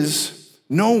is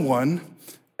no one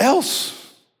else.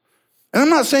 And I'm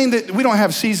not saying that we don't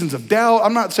have seasons of doubt.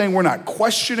 I'm not saying we're not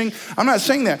questioning. I'm not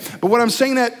saying that. But what I'm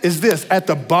saying that is this, at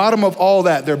the bottom of all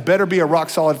that, there better be a rock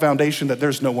solid foundation that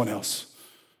there's no one else.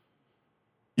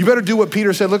 You better do what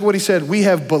Peter said. Look at what he said. We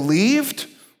have believed,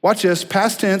 watch this,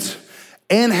 past tense,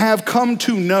 and have come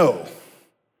to know.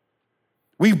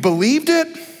 We've believed it,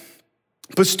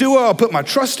 but still I'll put my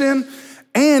trust in,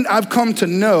 and I've come to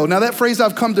know. Now that phrase,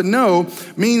 I've come to know,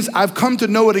 means I've come to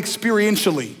know it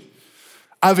experientially.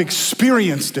 I've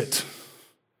experienced it.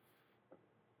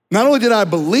 Not only did I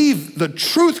believe the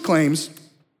truth claims,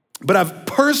 but I've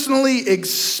personally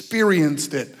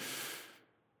experienced it.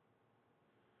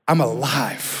 I'm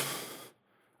alive.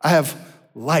 I have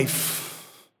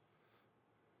life.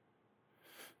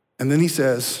 And then he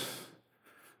says,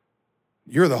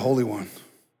 you're the Holy One.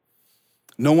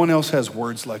 No one else has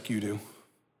words like you do.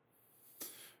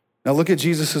 Now look at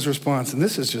Jesus' response, and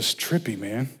this is just trippy,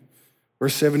 man.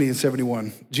 Verse 70 and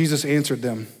 71. Jesus answered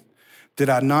them, did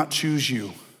I not choose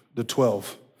you, the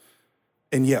 12,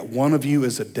 and yet one of you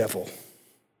is a devil?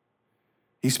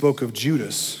 He spoke of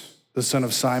Judas, the son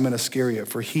of Simon Iscariot,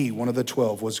 for he, one of the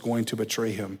 12, was going to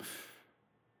betray him.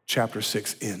 Chapter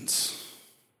 6 ends.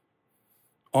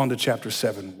 On to chapter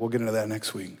 7. We'll get into that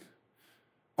next week.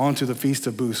 On to the Feast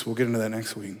of Booths. We'll get into that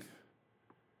next week.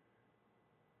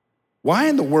 Why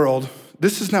in the world,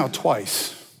 this is now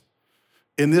twice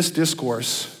in this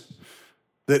discourse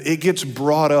that it gets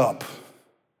brought up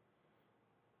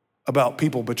about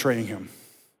people betraying him.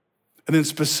 And then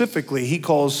specifically, he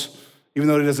calls, even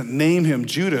though he doesn't name him,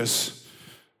 Judas,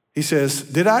 he says,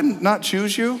 did I not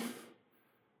choose you?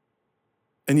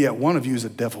 And yet one of you is a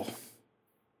devil.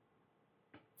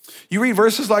 You read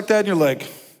verses like that and you're like,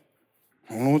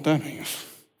 I don't know what that means.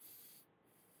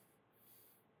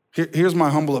 Here's my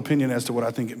humble opinion as to what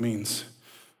I think it means.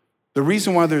 The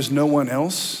reason why there's no one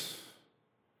else,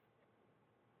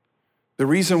 the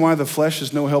reason why the flesh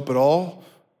is no help at all,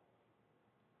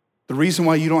 the reason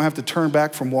why you don't have to turn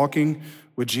back from walking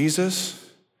with Jesus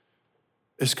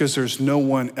is because there's no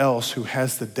one else who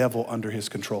has the devil under his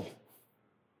control.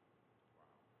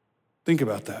 Think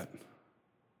about that.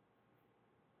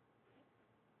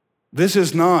 This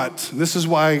is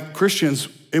why Christians,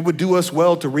 it would do us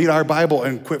well to read our Bible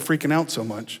and quit freaking out so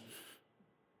much.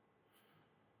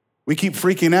 We keep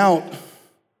freaking out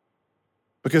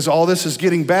because all this is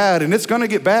getting bad, and it's gonna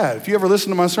get bad. If you ever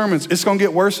listen to my sermons, it's gonna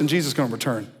get worse and Jesus is gonna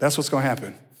return. That's what's gonna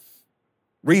happen.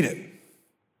 Read it.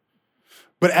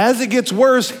 But as it gets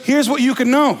worse, here's what you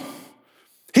can know.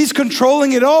 He's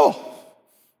controlling it all.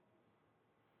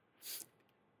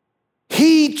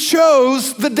 He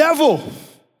chose the devil.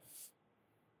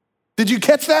 Did you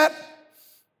catch that?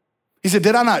 He said,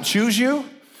 did I not choose you?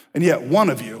 And yet one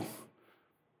of you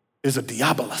is a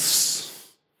diabolos.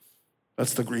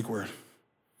 That's the Greek word.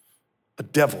 A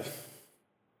devil.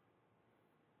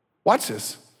 Watch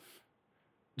this.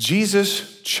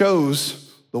 Jesus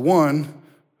chose the one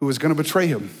who was going to betray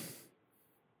him.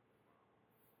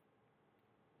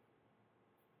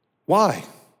 Why?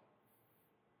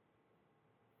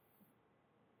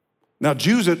 Now,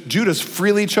 Judas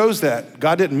freely chose that.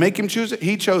 God didn't make him choose it,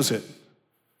 he chose it.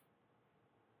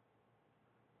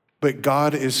 But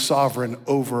God is sovereign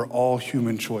over all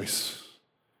human choice.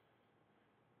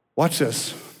 Watch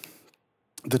this.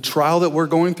 The trial that we're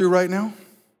going through right now,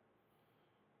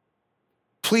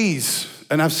 please,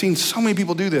 and I've seen so many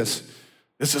people do this,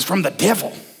 this is from the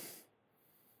devil.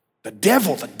 The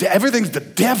devil, everything's the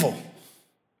devil.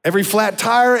 Every flat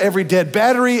tire, every dead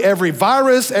battery, every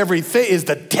virus, everything is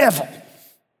the devil.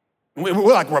 We're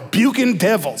like rebuking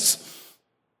devils.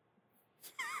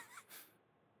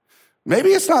 Maybe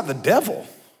it's not the devil.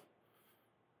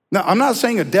 Now, I'm not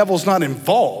saying a devil's not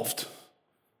involved,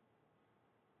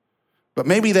 but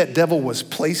maybe that devil was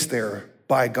placed there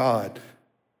by God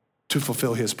to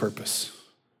fulfill his purpose.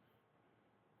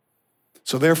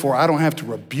 So therefore, I don't have to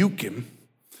rebuke him.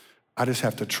 I just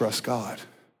have to trust God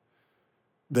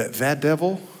that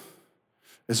devil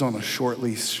is on a short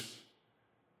leash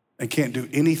and can't do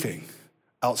anything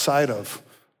outside of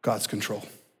God's control.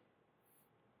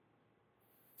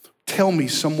 Tell me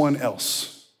someone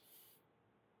else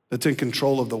that's in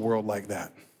control of the world like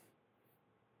that.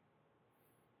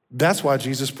 That's why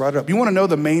Jesus brought it up. You want to know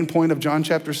the main point of John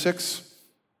chapter 6?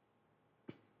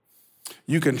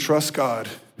 You can trust God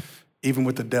even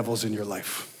with the devils in your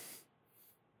life.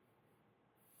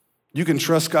 You can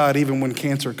trust God even when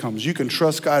cancer comes. You can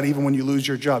trust God even when you lose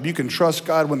your job. You can trust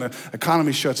God when the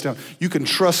economy shuts down. You can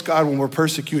trust God when we're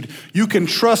persecuted. You can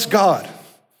trust God.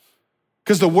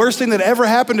 Because the worst thing that ever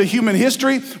happened to human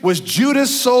history was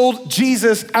Judas sold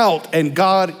Jesus out and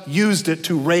God used it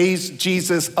to raise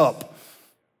Jesus up.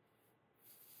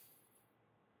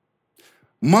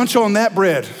 Munch on that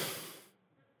bread.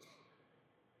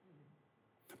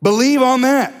 Believe on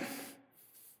that.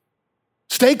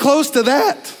 Stay close to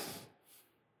that.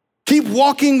 Keep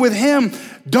walking with him.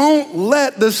 Don't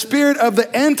let the spirit of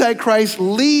the Antichrist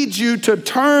lead you to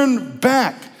turn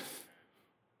back,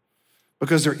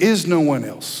 because there is no one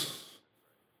else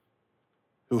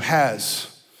who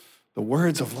has the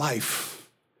words of life.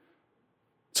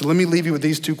 So let me leave you with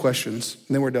these two questions,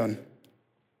 and then we're done.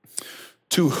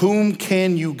 To whom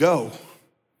can you go?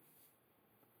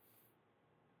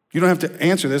 You don't have to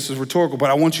answer this as rhetorical, but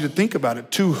I want you to think about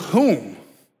it. To whom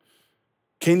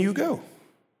can you go?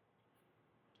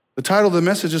 The title of the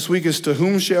message this week is To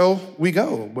Whom Shall We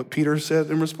Go? What Peter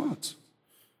said in response.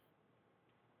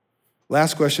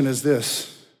 Last question is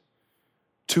this: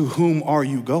 to whom are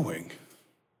you going?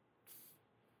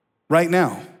 Right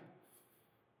now,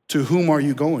 to whom are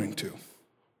you going to?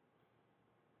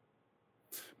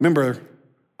 Remember,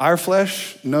 our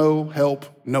flesh, no help,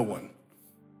 no one.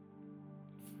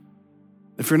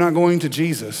 If you're not going to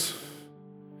Jesus,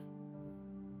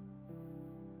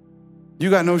 you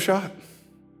got no shot.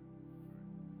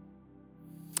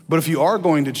 But if you are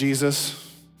going to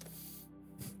Jesus,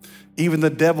 even the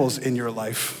devils in your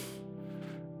life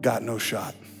got no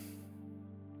shot.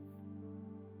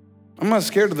 I'm not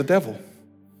scared of the devil.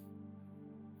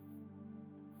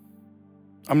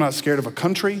 I'm not scared of a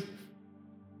country.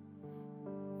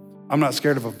 I'm not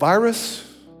scared of a virus.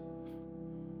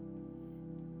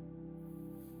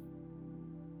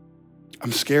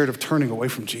 I'm scared of turning away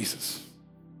from Jesus.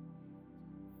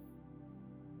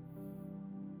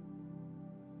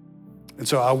 And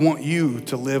so I want you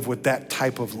to live with that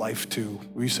type of life too,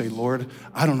 where you say, Lord,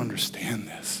 I don't understand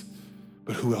this,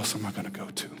 but who else am I going to go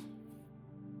to?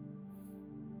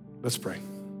 Let's pray.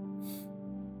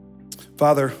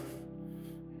 Father,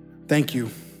 thank you.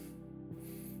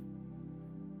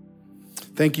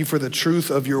 Thank you for the truth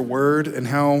of your word and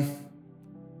how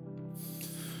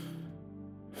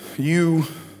you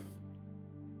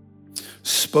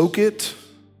spoke it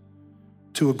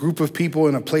to a group of people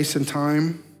in a place and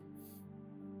time,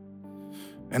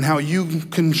 and how you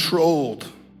controlled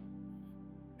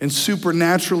and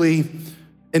supernaturally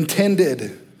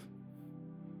intended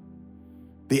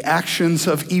the actions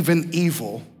of even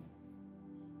evil.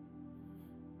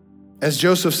 As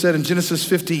Joseph said in Genesis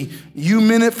 50, you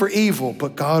meant it for evil,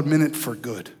 but God meant it for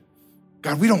good.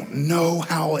 God, we don't know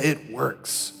how it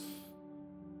works,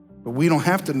 but we don't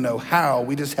have to know how,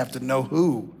 we just have to know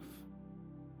who.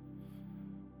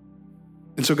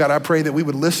 And so God, I pray that we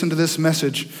would listen to this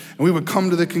message and we would come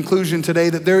to the conclusion today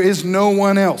that there is no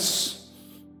one else.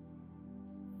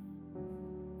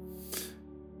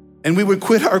 and we would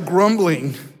quit our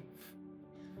grumbling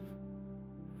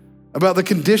about the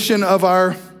condition of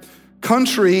our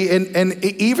country and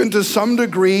even to some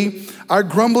degree, our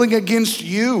grumbling against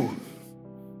you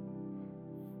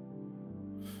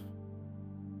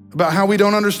about how we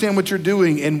don't understand what you're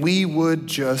doing, and we would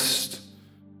just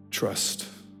trust.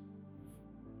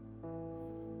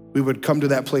 We would come to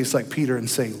that place like Peter and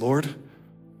say, Lord,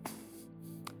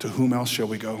 to whom else shall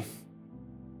we go?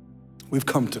 We've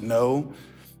come to know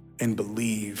and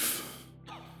believe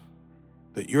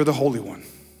that you're the Holy One.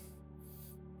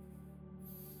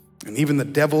 And even the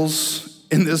devils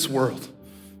in this world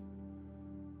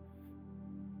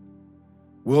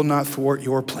will not thwart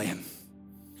your plan,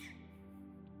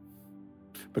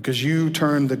 because you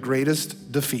turned the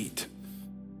greatest defeat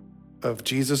of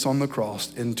Jesus on the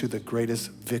cross into the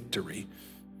greatest victory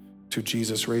to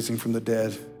Jesus raising from the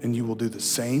dead, and you will do the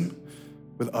same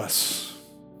with us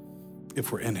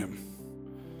if we're in him.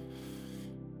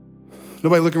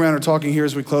 Nobody looking around or talking here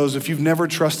as we close. If you've never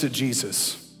trusted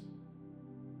Jesus,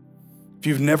 if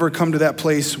you've never come to that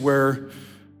place where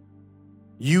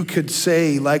you could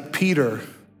say, like Peter,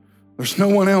 there's no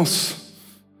one else,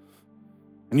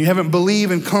 and you haven't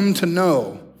believed and come to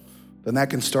know, then that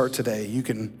can start today. You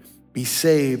can be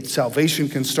saved. Salvation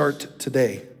can start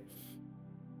today.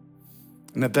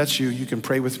 And if that's you, you can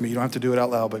pray with me. You don't have to do it out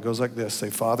loud, but it goes like this. Say,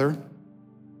 Father,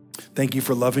 thank you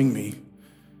for loving me,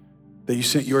 that you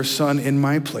sent your son in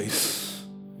my place.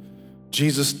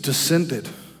 Jesus descended,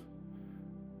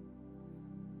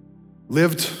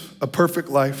 lived a perfect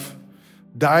life,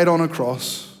 died on a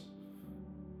cross,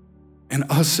 and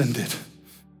ascended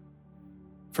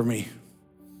for me.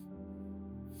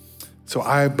 So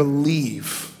I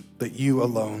believe that you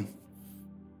alone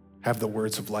have the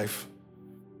words of life.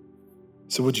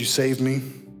 So would you save me?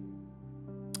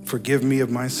 Forgive me of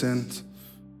my sins.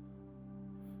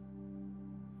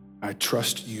 I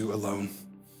trust you alone.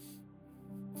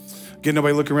 Again,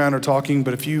 nobody looking around or talking,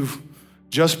 but if you've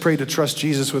just prayed to trust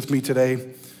Jesus with me today,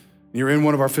 and you're in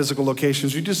one of our physical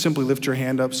locations, you just simply lift your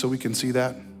hand up so we can see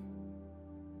that.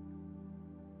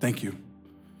 Thank you.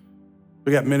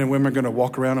 We got men and women going to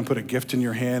walk around and put a gift in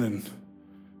your hand, and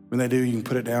when they do, you can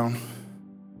put it down.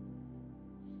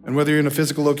 And whether you're in a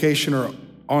physical location or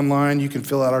online, you can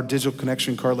fill out our digital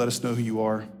connection card, let us know who you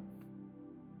are.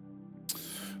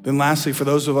 Then lastly, for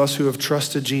those of us who have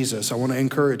trusted Jesus, I want to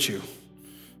encourage you.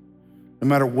 No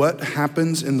matter what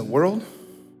happens in the world,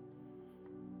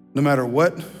 no matter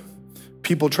what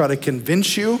people try to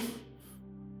convince you,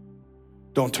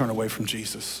 don't turn away from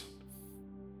Jesus.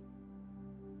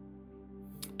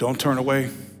 Don't turn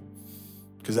away,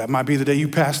 because that might be the day you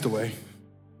passed away.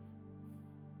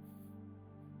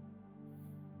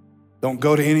 Don't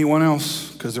go to anyone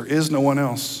else, because there is no one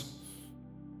else.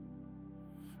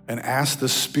 And ask the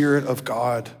Spirit of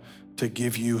God to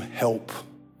give you help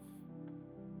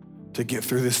to get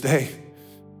through this day,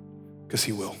 because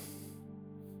he will.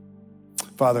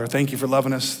 Father, thank you for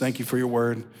loving us. Thank you for your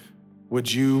word.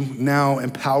 Would you now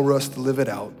empower us to live it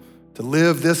out, to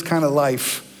live this kind of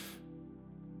life,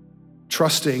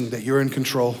 trusting that you're in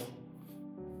control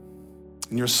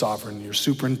and you're sovereign, you're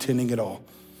superintending it all.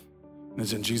 And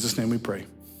it's in Jesus' name we pray.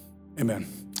 Amen.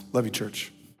 Love you,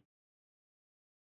 church.